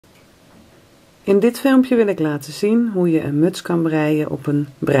In dit filmpje wil ik laten zien hoe je een muts kan breien op een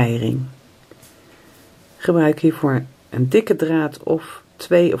breiring. Gebruik hiervoor een dikke draad of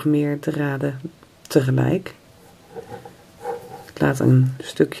 2 of meer draden tegelijk. Ik laat een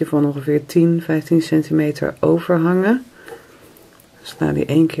stukje van ongeveer 10-15 centimeter overhangen. Sla die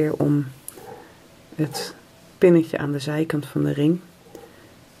 1 keer om het pinnetje aan de zijkant van de ring.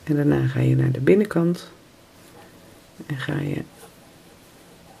 En daarna ga je naar de binnenkant en ga je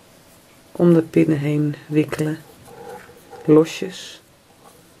om de pinnen heen wikkelen, losjes.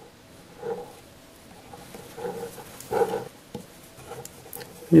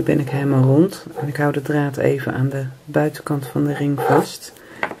 Nu ben ik helemaal rond en ik hou de draad even aan de buitenkant van de ring vast.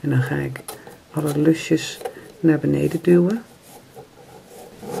 En dan ga ik alle lusjes naar beneden duwen.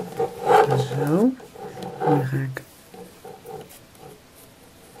 Zo. En dan ga ik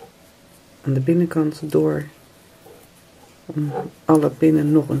aan de binnenkant door om alle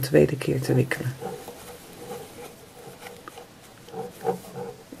pinnen nog een tweede keer te wikkelen.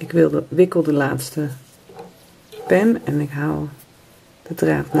 Ik wikkel de laatste pen en ik haal de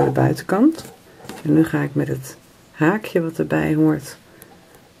draad naar de buitenkant. En nu ga ik met het haakje wat erbij hoort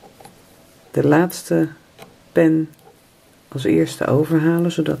de laatste pen als eerste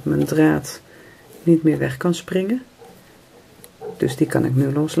overhalen, zodat mijn draad niet meer weg kan springen. Dus die kan ik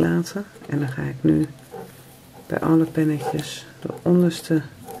nu loslaten. En dan ga ik nu bij alle pennetjes de onderste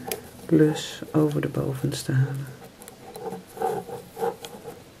lus over de bovenste halen.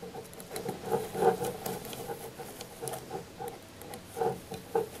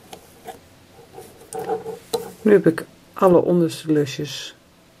 Nu heb ik alle onderste lusjes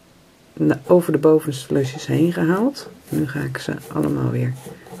over de bovenste lusjes heen gehaald. Nu ga ik ze allemaal weer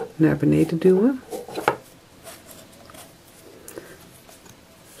naar beneden duwen.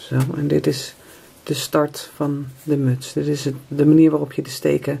 Zo, en dit is de start van de muts. Dit is de manier waarop je de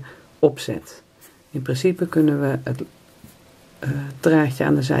steken opzet. In principe kunnen we het draadje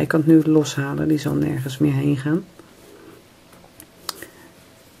aan de zijkant nu loshalen. Die zal nergens meer heen gaan.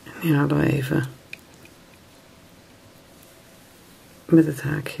 En die halen we even met het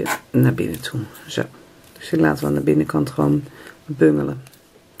haakje naar binnen toe. Zo. Dus die laten we aan de binnenkant gewoon bungelen.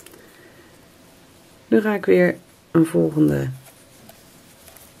 Nu ga ik weer een volgende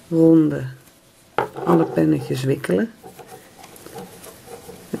ronde alle pennetjes wikkelen.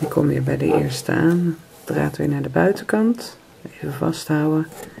 En ik kom weer bij de eerste aan. Draad weer naar de buitenkant. Even vasthouden.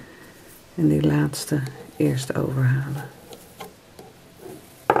 En die laatste eerst overhalen.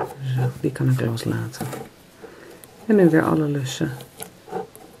 Zo, die kan ik loslaten. En nu weer alle lussen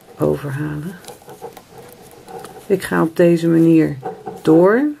overhalen. Ik ga op deze manier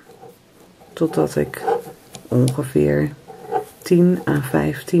door totdat ik ongeveer 10 à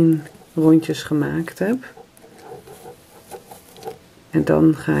 15 rondjes gemaakt heb. En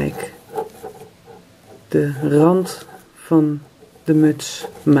dan ga ik de rand van de muts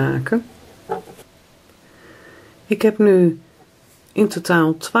maken. Ik heb nu in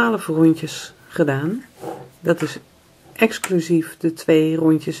totaal 12 rondjes gedaan. Dat is exclusief de 2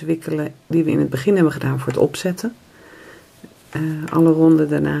 rondjes wikkelen die we in het begin hebben gedaan voor het opzetten. Alle ronden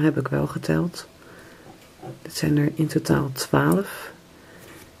daarna heb ik wel geteld. Dit zijn er in totaal 12.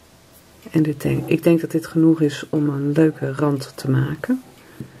 En ik denk dat dit genoeg is om een leuke rand te maken.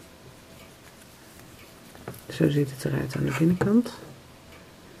 Zo ziet het eruit aan de binnenkant.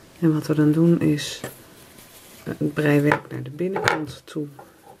 En wat we dan doen is het breiwerk naar de binnenkant toe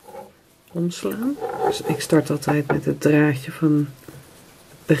omslaan. Dus ik start altijd met het draadje van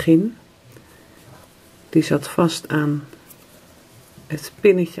het begin. Die zat vast aan het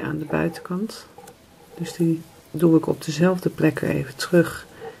pinnetje aan de buitenkant. Dus die doe ik op dezelfde plek weer even terug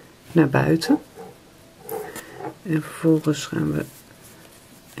naar buiten. En vervolgens gaan we,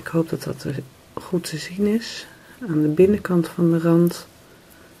 ik hoop dat dat er goed te zien is, aan de binnenkant van de rand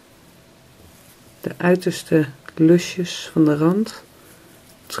de uiterste lusjes van de rand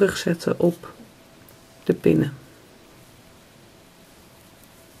terugzetten op de pinnen.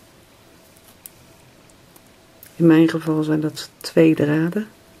 In mijn geval zijn dat 2 draden,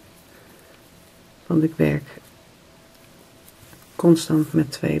 want ik werk constant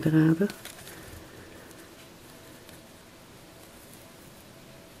met 2 draden.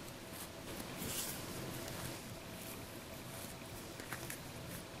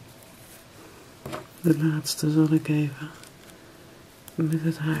 De laatste zal ik even met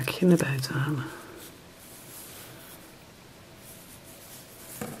het haakje naar buiten halen.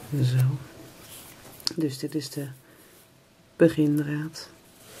 Zo. Dus dit is de begindraad.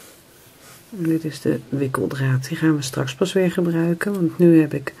 En dit is de wikkeldraad. Die gaan we straks pas weer gebruiken. Want nu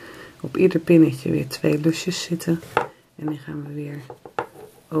heb ik op ieder pinnetje weer 2 lusjes zitten. En die gaan we weer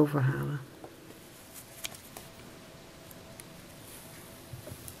overhalen.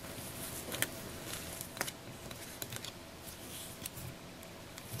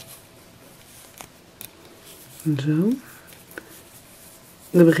 Zo.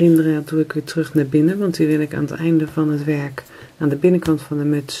 De begindraad doe ik weer terug naar binnen, want die wil ik aan het einde van het werk aan de binnenkant van de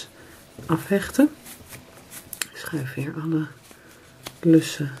muts afhechten. Ik schuif weer alle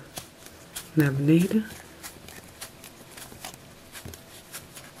lussen naar beneden.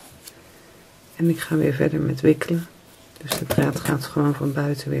 En ik ga weer verder met wikkelen. Dus de draad gaat gewoon van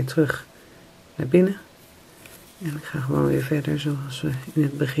buiten weer terug naar binnen. En ik ga gewoon weer verder zoals we in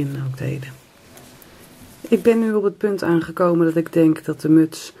het begin ook deden. Ik ben nu op het punt aangekomen dat ik denk dat de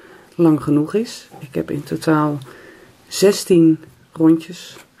muts lang genoeg is. Ik heb in totaal 16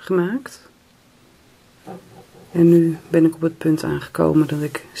 rondjes gemaakt. En nu ben ik op het punt aangekomen dat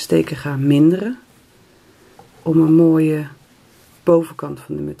ik steken ga minderen. Om een mooie bovenkant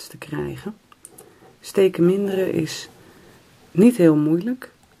van de muts te krijgen. Steken minderen is niet heel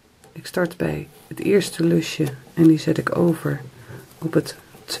moeilijk. Ik start bij het eerste lusje en die zet ik over op het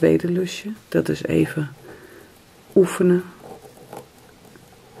tweede lusje. Dat is even oefenen.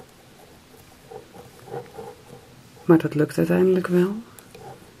 Maar dat lukt uiteindelijk wel.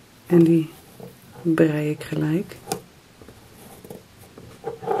 En die brei ik gelijk.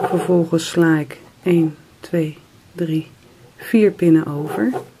 Vervolgens sla ik 1, 2, 3, 4 pinnen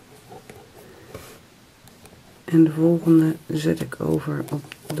over. En de volgende zet ik over op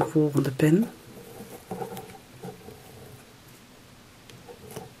de volgende pen.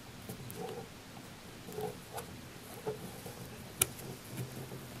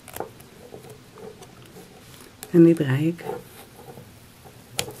 En die brei ik.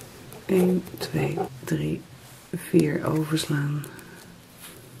 1, 2, 3, 4 overslaan.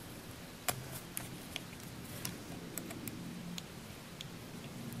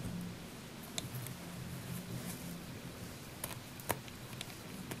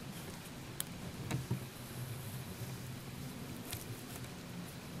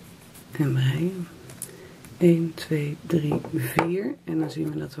 En breien. 1, 2, 3, 4. En dan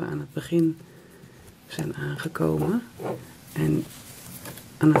zien we dat we aan het begin zijn aangekomen. En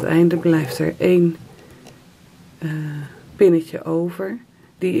aan het einde blijft er 1 pinnetje over.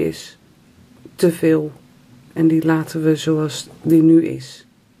 Die is te veel. En die laten we zoals die nu is.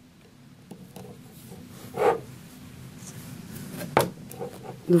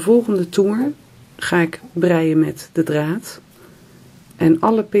 De volgende toer ga ik breien met de draad. En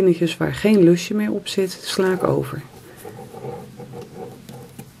alle pinnetjes waar geen lusje meer op zit, sla ik over.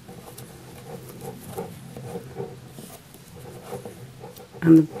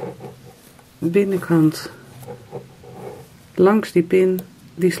 Aan de binnenkant, langs die pin,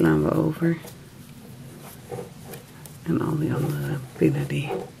 die slaan we over. En al die andere pinnen, die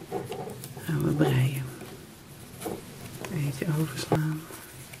gaan we breien. Eentje overslaan.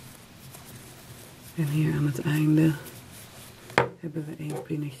 En hier aan het einde hebben we 1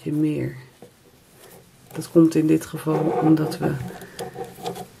 pinnetje meer. Dat komt in dit geval omdat we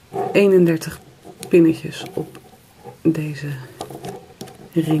 31 pinnetjes op deze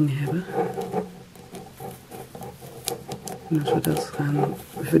ring hebben. En als we dat gaan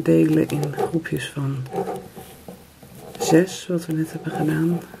verdelen in groepjes van 6, wat we net hebben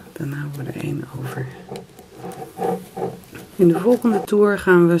gedaan, dan houden we er 1 over. In de volgende toer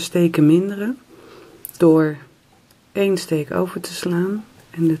gaan we steken minderen door 1 steek over te slaan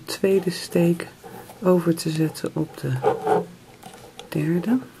en de tweede steek over te zetten op de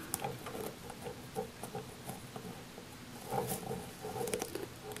derde.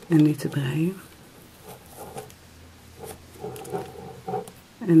 En die te breien.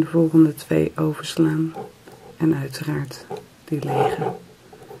 En de volgende 2 overslaan en uiteraard die lege.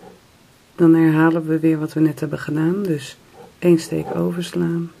 Dan herhalen we weer wat we net hebben gedaan, dus 1 steek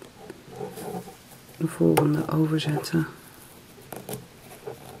overslaan. De volgende overzetten.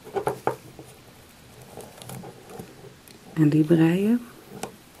 En die breien.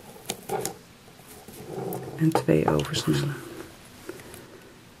 En 2 oversnellen.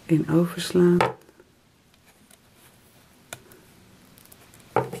 1 overslaan.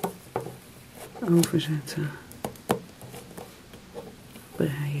 Overzetten.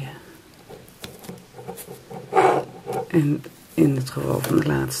 Breien. En in het geval van de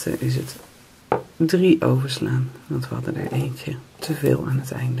laatste is het 3 overslaan, want we hadden er eentje te veel aan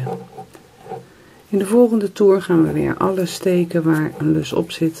het einde. In de volgende toer gaan we weer alle steken waar een lus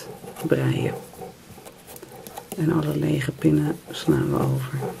op zit breien. En alle lege pinnen slaan we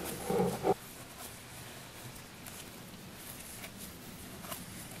over.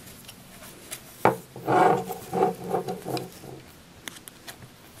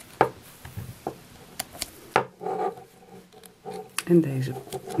 En deze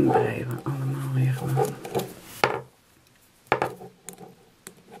breien we allemaal weer gewoon.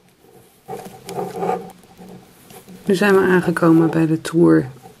 Nu zijn we aangekomen bij de toer,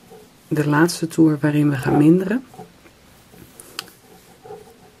 de laatste toer waarin we gaan minderen.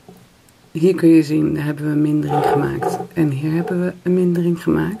 Hier kun je zien, daar hebben we een mindering gemaakt en hier hebben we een mindering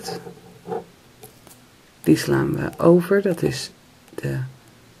gemaakt. Die slaan we over, dat is de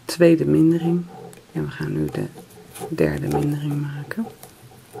tweede mindering. En we gaan nu de derde mindering maken.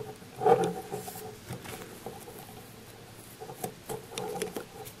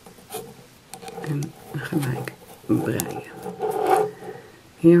 En gelijk breien.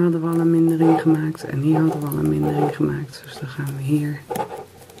 Hier hadden we al een mindering gemaakt en hier hadden we al een mindering gemaakt. Dus dan gaan we hier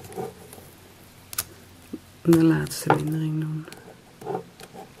de laatste mindering doen.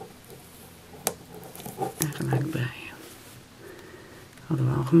 En gelijk breien. Hadden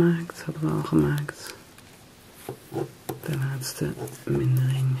we al gemaakt, hadden we al gemaakt. De laatste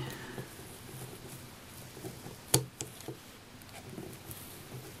mindering.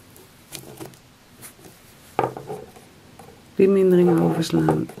 Die mindering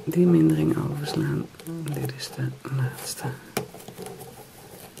overslaan, die mindering overslaan. Dit is de laatste.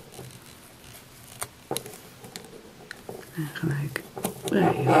 En gelijk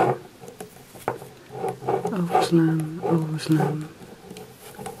breien. Overslaan, overslaan.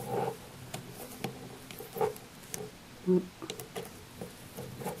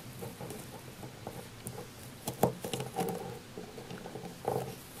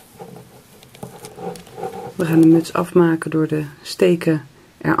 We gaan de muts afmaken door de steken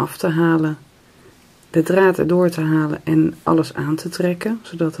eraf te halen, de draad erdoor te halen en alles aan te trekken,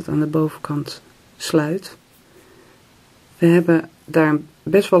 zodat het aan de bovenkant sluit. We hebben daar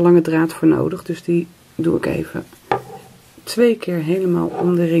best wel lange draad voor nodig, dus die doe ik even 2 keer helemaal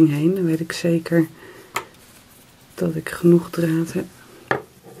om de ring heen. Dan weet ik zeker dat ik genoeg draad heb.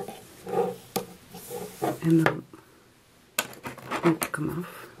 En dan knip ik hem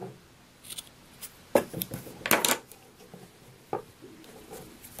af.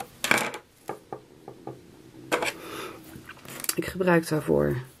 Ik gebruik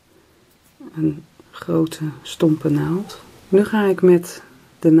daarvoor een grote stompe naald. Nu ga ik met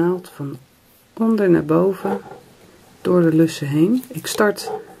de naald van onder naar boven door de lussen heen. Ik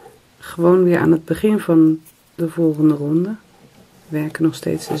start gewoon weer aan het begin van de volgende ronde. We werken nog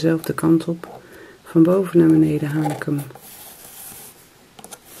steeds dezelfde kant op. Van boven naar beneden haal ik hem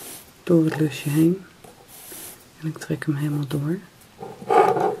door het lusje heen. En ik trek hem helemaal door.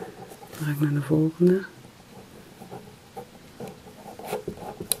 Dan ga ik naar de volgende.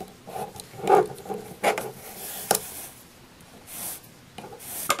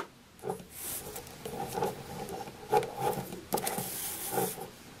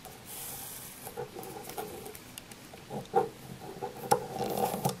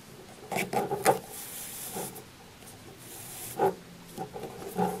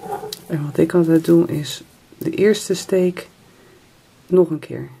 En wat ik altijd doe is de eerste steek nog een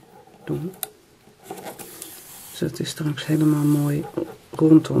keer doen. Zodat het straks helemaal mooi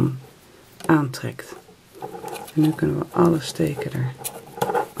rondom aantrekt. En nu kunnen we alle steken er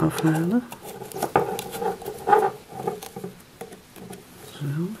afhalen.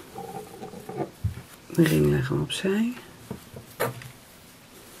 Zo. De ring leggen we opzij.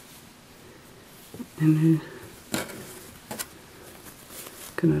 En nu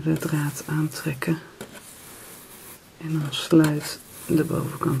kunnen we de draad aantrekken en dan sluit de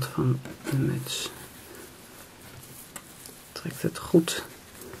bovenkant van de muts. Trekt het goed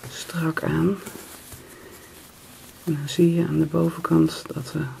strak aan en dan zie je aan de bovenkant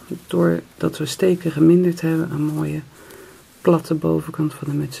dat we doordat we steken geminderd hebben een mooie platte bovenkant van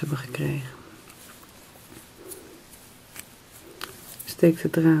de muts hebben gekregen. Steek de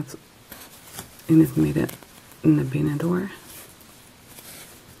draad in het midden naar binnen door.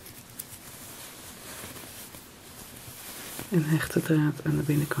 En hecht de draad aan de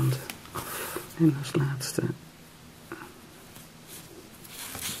binnenkant af. En als laatste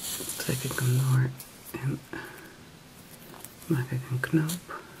trek ik hem door en maak ik een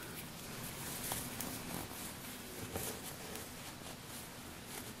knoop.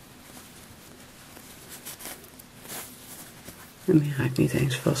 En die ga ik niet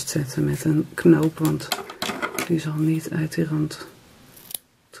eens vastzetten met een knoop, want die zal niet uit die rand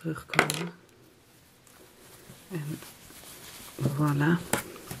terugkomen. En voilà.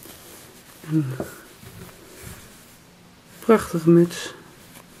 Een prachtige muts.